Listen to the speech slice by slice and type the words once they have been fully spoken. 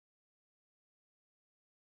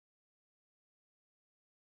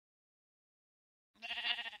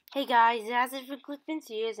Hey guys, as it for Clifton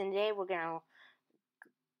Sears, and today we're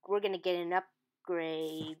gonna get an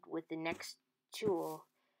upgrade with the next tool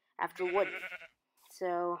after wood.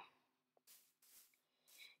 So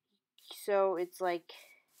so it's like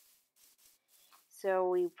so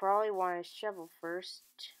we probably want a shovel first.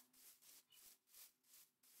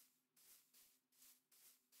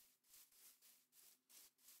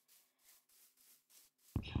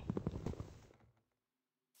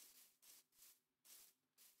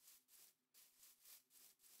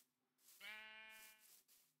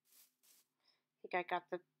 I think I got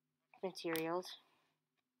the materials.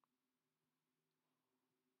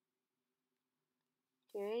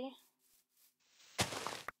 Okay.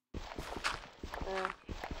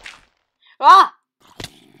 Ah!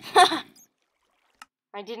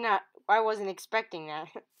 I wasn't expecting that.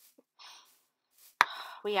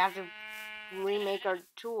 We have to remake our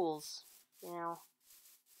tools, you know.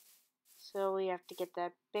 So we have to get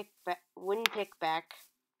that wooden pick back.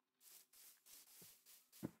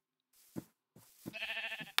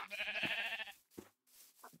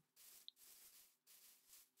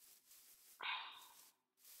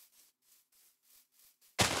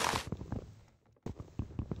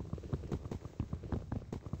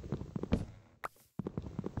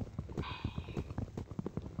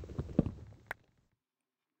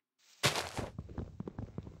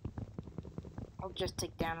 I'll just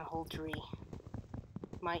take down a whole tree.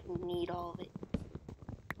 Might need all of it.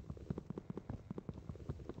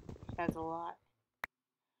 That's a lot.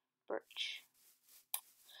 Birch.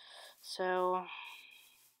 So,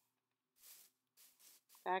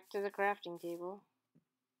 back to the crafting table.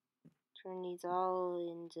 Turn these all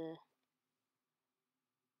into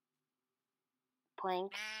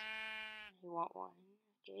planks. You want one.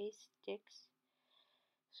 Okay, sticks.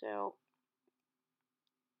 So,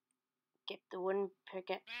 get the wooden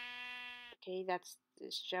pickaxe. Okay, that's the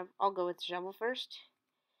shovel. I'll go with the shovel first.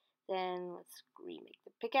 Then let's remake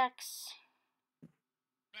the pickaxe.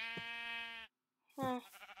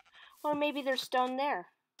 Or maybe there's stone there.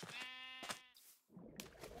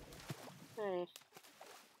 Okay.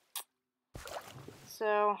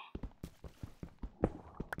 So,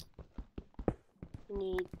 we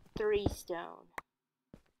need 3 stone.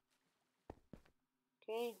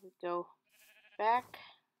 Okay, we go back.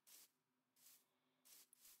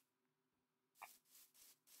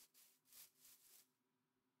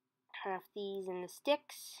 Craft these in the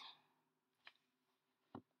sticks.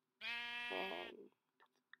 And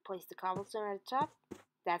place the cobblestone at the top.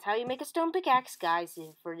 That's how you make a stone pickaxe, guys.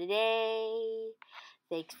 And for today,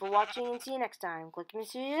 thanks for watching and see you next time. Click and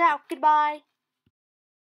see you out. Goodbye.